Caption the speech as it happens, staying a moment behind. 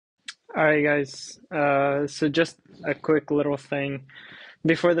All right, guys. So just a quick little thing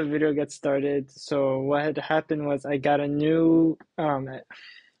before the video gets started. So what had happened was I got a new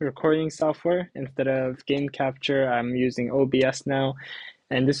recording software instead of Game Capture. I'm using OBS now,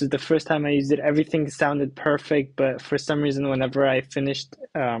 and this is the first time I used it. Everything sounded perfect, but for some reason, whenever I finished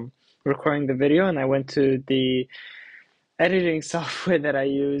recording the video and I went to the editing software that I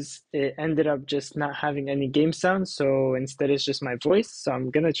use, it ended up just not having any game sound. So instead, it's just my voice. So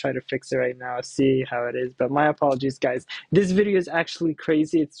I'm gonna try to fix it right now, see how it is. But my apologies, guys. This video is actually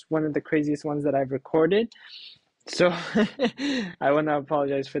crazy. It's one of the craziest ones that I've recorded. So I want to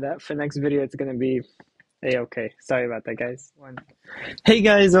apologize for that. For next video, it's gonna be a-okay. Sorry about that, guys. Hey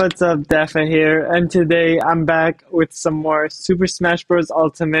guys, what's up? Dafa here, and today I'm back with some more Super Smash Bros.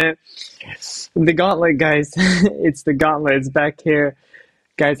 Ultimate. The Gauntlet, guys. It's the Gauntlet. It's back here.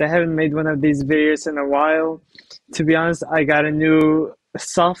 Guys, I haven't made one of these videos in a while. To be honest, I got a new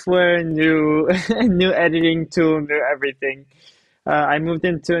software, new new editing tool, new everything. I moved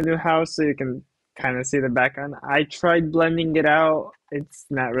into a new house, so you can kind of see the background. I tried blending it out. It's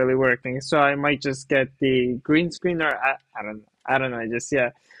not really working, so I might just get the green screen, or I don't know. I don't know just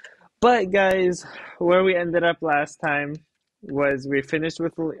yet. But guys, where we ended up last time was we finished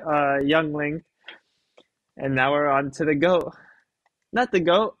with Young Link, and now we're on to the GOAT. Not the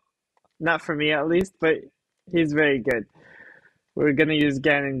GOAT, not for me at least, but he's very good. We're gonna use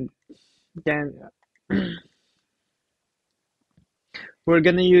Gan. We're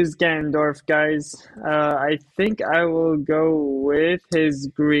gonna use Ganondorf, guys. I think I will go with his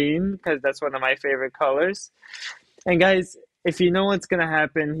green because that's one of my favorite colors. And guys, if you know what's gonna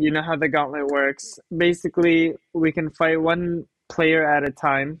happen, you know how the gauntlet works. Basically, we can fight one player at a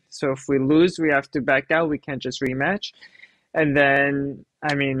time. So if we lose, we have to back out. We can't just rematch. And then,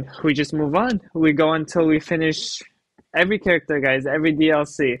 I mean, we just move on. We go until we finish every character, guys, every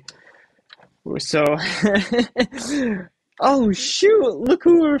DLC. So, oh shoot, look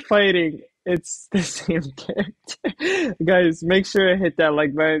who we're fighting. It's the same character. Guys, make sure to hit that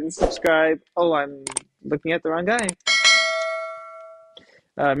like button, subscribe. Oh, I'm looking at the wrong guy.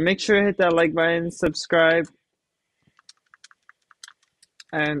 Make sure to hit that like button, subscribe,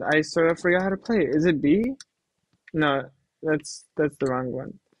 and I sort of forgot how to play it. Is it B? No, that's the wrong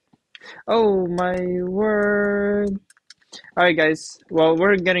one. Oh my word. Alright guys, well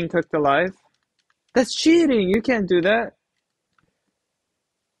we're getting cooked alive. That's cheating! You can't do that.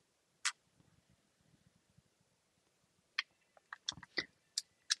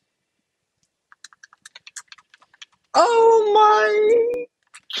 Oh my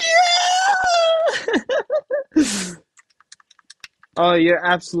god! Oh, you're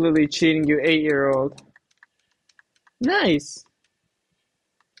absolutely cheating, you 8-year-old. Nice.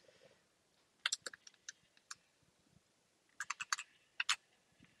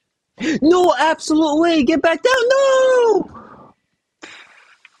 No absolute way! Get back down! No!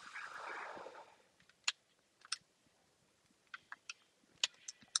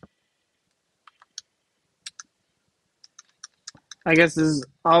 I guess this is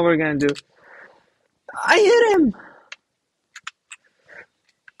all we're gonna do. I hit him!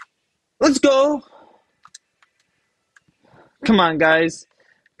 Let's go! Come on, guys.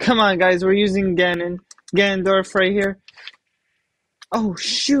 Come on, guys. We're using Ganondorf right here. Oh,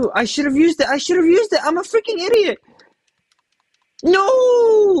 shoot. I should have used it. I should have used it. I'm a freaking idiot.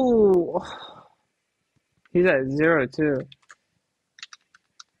 No! He's at 0, too.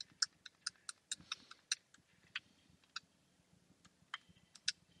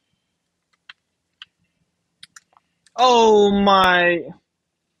 Oh, my.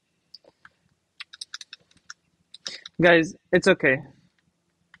 Guys, it's okay.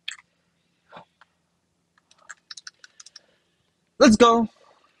 Let's go.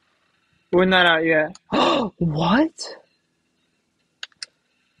 We're not out yet. What?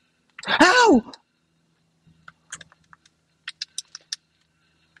 How?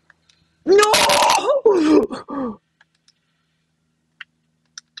 No!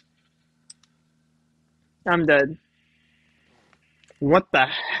 I'm dead. What the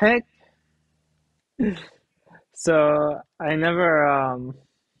heck? So, I never,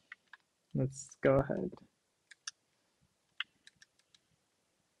 let's go ahead.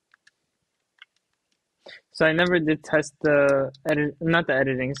 So I never did test not the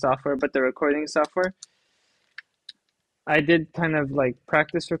editing software, but the recording software. I did kind of like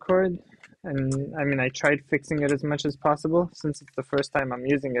practice record, and I mean, I tried fixing it as much as possible. Since it's the first time I'm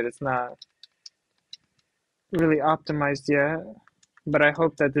using it, it's not really optimized yet, but I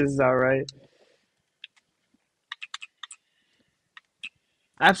hope that this is all right.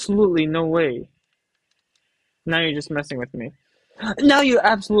 Absolutely no way. Now you're just messing with me. Now you're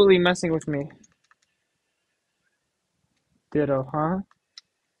absolutely messing with me. Ditto, huh?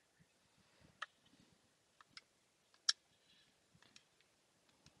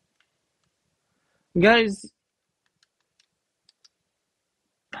 Guys,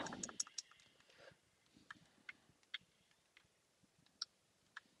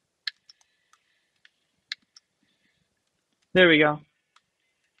 there we go.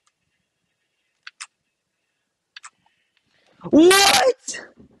 What?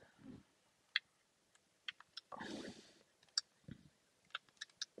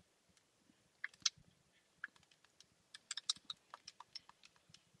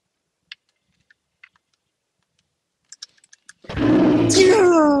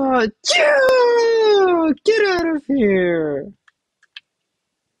 Yeah, yeah, get out of here.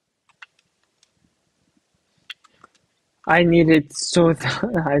 I needed so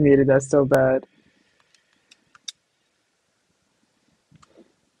I needed that so bad.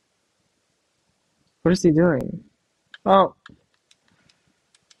 What is he doing? Oh,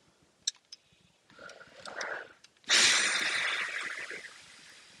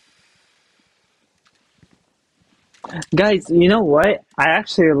 guys, you know what? I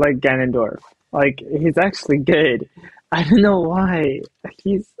actually like Ganondorf. Like, he's actually good. I don't know why.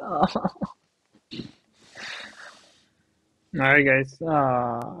 He's. Alright, guys.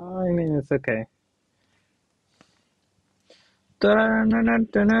 I mean, it's okay.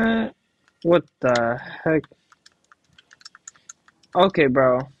 Da-da-da-da-da-da. What the heck? Okay,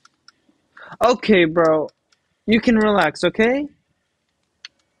 bro. Okay, bro. You can relax, okay?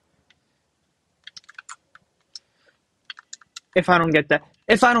 If I don't get that.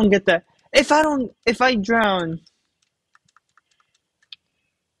 If I don't get that. If I drown.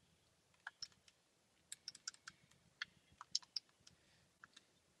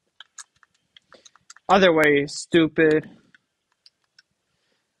 Other way, stupid.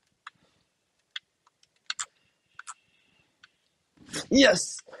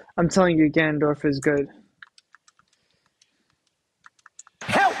 Yes! I'm telling you, Ganondorf is good.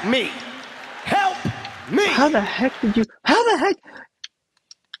 Help me! Help me! How the heck did you. How the heck?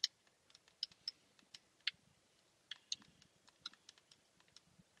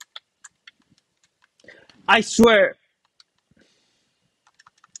 I swear.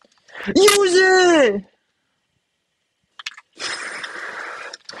 Use it!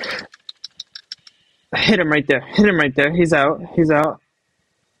 Hit him right there. Hit him right there. He's out. He's out.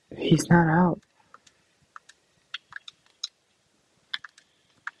 He's not out.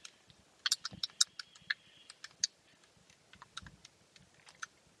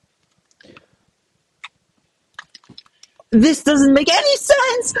 This doesn't make any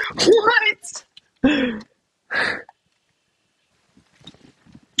sense! What?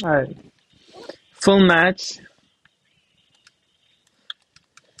 Alright. Full match.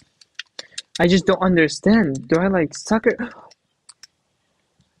 I just don't understand. Do I like sucker?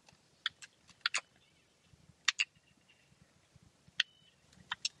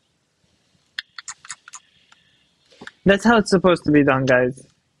 That's how it's supposed to be done, guys.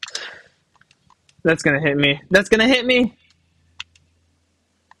 That's gonna hit me. That's gonna hit me!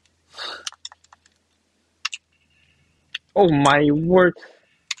 Oh my word.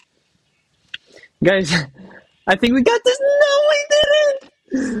 Guys, I think we got this. No, we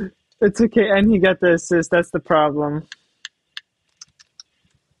didn't! It's okay, and he got the assist. That's the problem.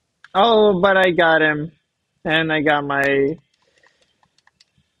 Oh, but I got him. And I got my.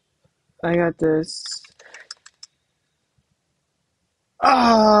 I got this.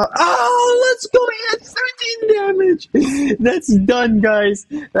 Let's go. He had 13 damage. That's done, guys.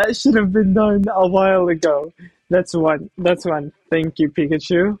 That should have been done a while ago. That's one. That's one. Thank you,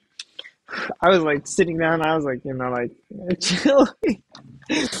 Pikachu. I was like sitting down. I was like, like chill.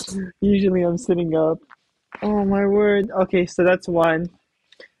 Usually I'm sitting up. Oh my word. Okay, so that's one.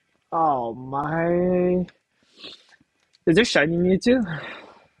 Oh my. Is there shiny Mewtwo?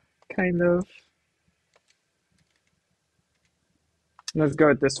 Kind of. Let's go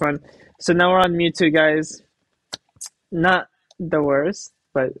with this one. So now we're on Mewtwo, guys. Not the worst,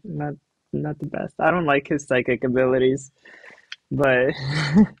 but not the best. I don't like his psychic abilities, but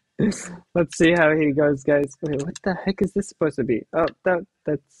let's see how he goes, guys. Wait, what the heck is this supposed to be? Oh,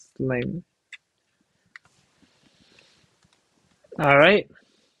 that's lame. All right.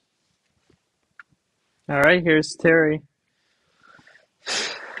 All right, here's Terry.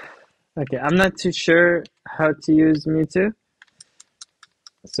 Okay, I'm not too sure how to use Mewtwo,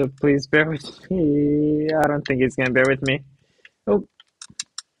 so please bear with me. I don't think he's gonna bear with me. Oh,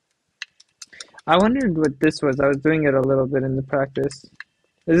 I wondered what this was. I was doing it a little bit in the practice.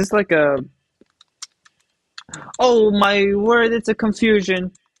 Is this like a... Oh my word, it's a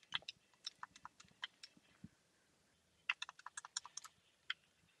confusion.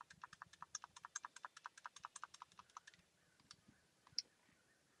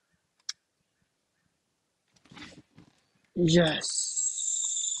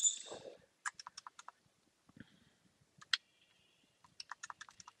 Yes.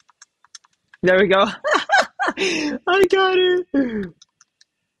 There we go. I got it.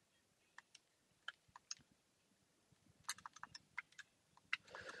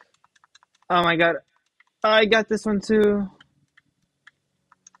 Oh my god. I got this one too.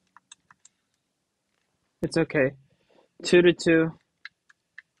 It's okay. 2-2.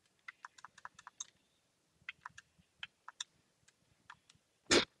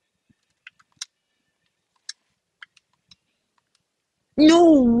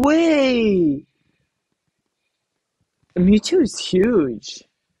 No way! Mewtwo is huge.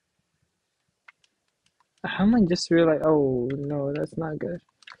 How am I just realized? Oh no, that's not good.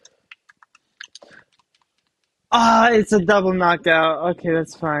 Ah, it's a double knockout. Okay,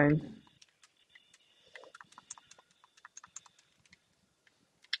 that's fine.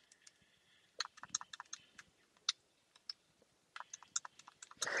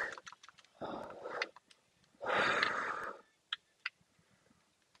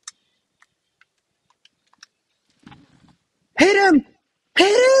 Hit him! Hit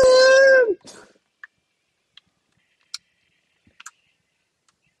him!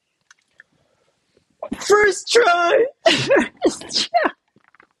 First try! First try!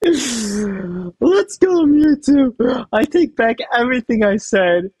 Let's go, Mewtwo! I take back everything I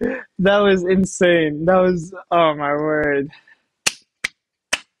said. That was insane. That was, oh my word.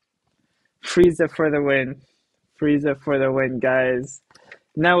 Frieza for the win. Frieza for the win, guys.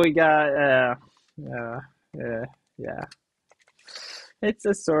 Now we got, uh, yeah. It's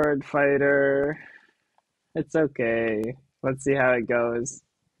a sword fighter. It's okay. Let's see how it goes.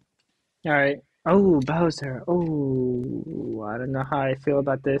 All right. Oh, Bowser. Oh, I don't know how I feel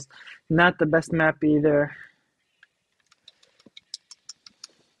about this. Not the best map either.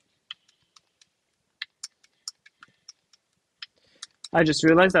 I just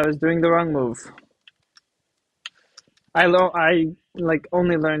realized I was doing the wrong move. I like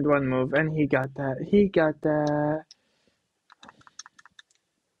only learned one move, and he got that. He got that.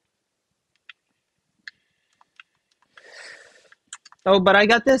 Oh, but I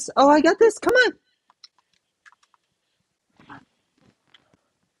got this. Oh, I got this. Come on.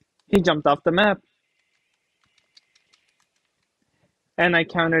 He jumped off the map, and I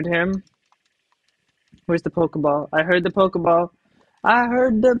countered him. Where's the Pokeball? I heard the Pokeball. I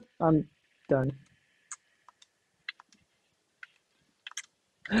heard the. I'm done.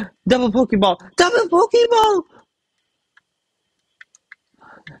 Double Pokeball! Double Pokeball!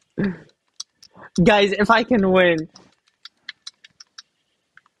 Guys, if I can win,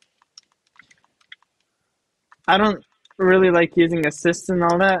 I don't really like using assists and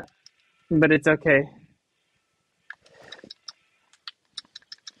all that, but it's okay.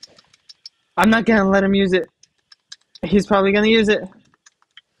 I'm not gonna let him use it. He's probably gonna use it.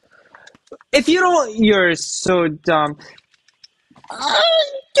 If you don't, you're so dumb.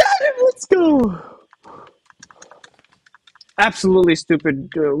 Got him, let's go! Absolutely stupid.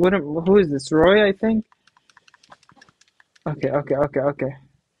 Who is this? Roy, I think? Okay.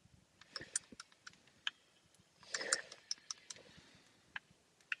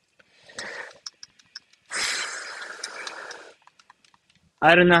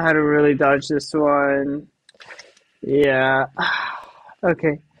 I don't know how to really dodge this one. Yeah.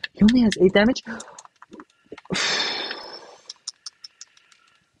 Okay. He only has 8 damage?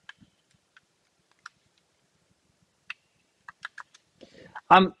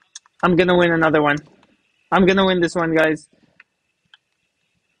 I'm I'm gonna win another one. I'm gonna win this one, guys.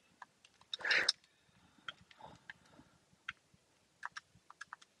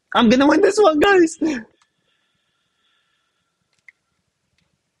 I'm gonna win this one, guys.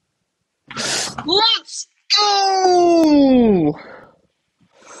 Let's go!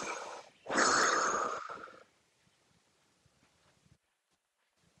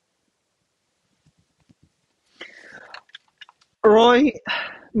 Roy,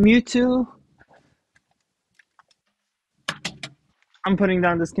 Mewtwo. I'm putting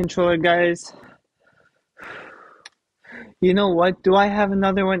down this controller, guys. You know what? Do I have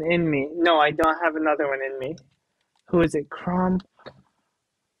another one in me? No, I don't have another one in me. Who is it? Crom?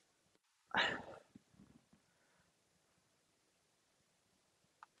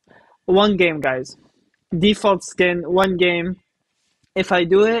 One game, guys. Default skin, one game. If I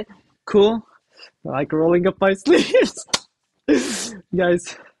do it, cool. I like rolling up my sleeves.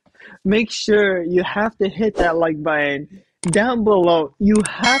 Guys, make sure you have to hit that like button down below. You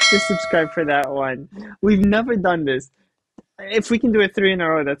have to subscribe for that one. We've never done this. If we can do it three in a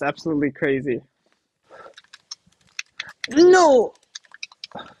row, that's absolutely crazy. No!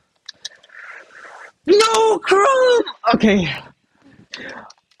 No, Chrome! Okay.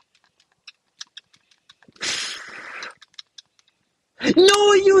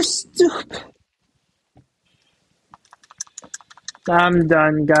 No, you stupid! I'm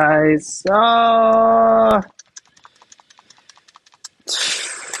done, guys. Oh.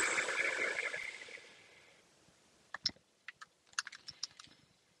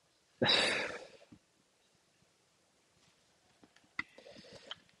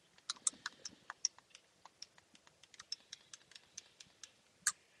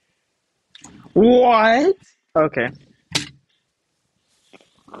 What? Okay.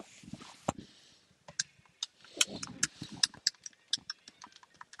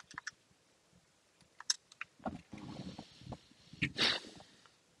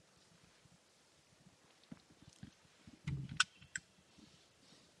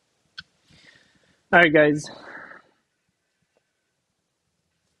 Alright, guys.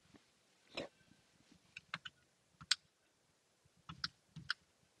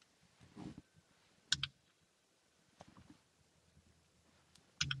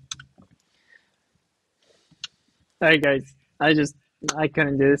 Alright, guys. I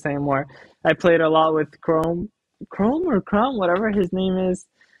couldn't do this anymore. I played a lot with Chrome or Chrome, whatever his name is,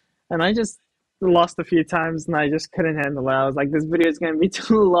 and I just lost a few times and I just couldn't handle it. I was like, this video is gonna be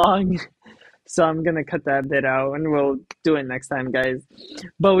too long. So I'm gonna cut that bit out and we'll do it next time, guys.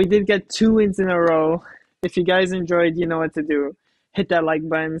 But we did get 2 wins in a row. If you guys enjoyed, you know what to do. Hit that like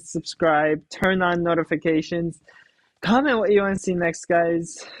button, subscribe, turn on notifications, comment what you want to see next,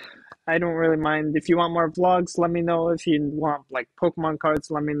 guys. I don't really mind. If you want more vlogs, let me know. If you want like Pokemon cards,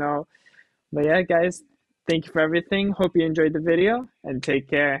 let me know. But yeah, guys, thank you for everything. Hope you enjoyed the video and take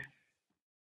care.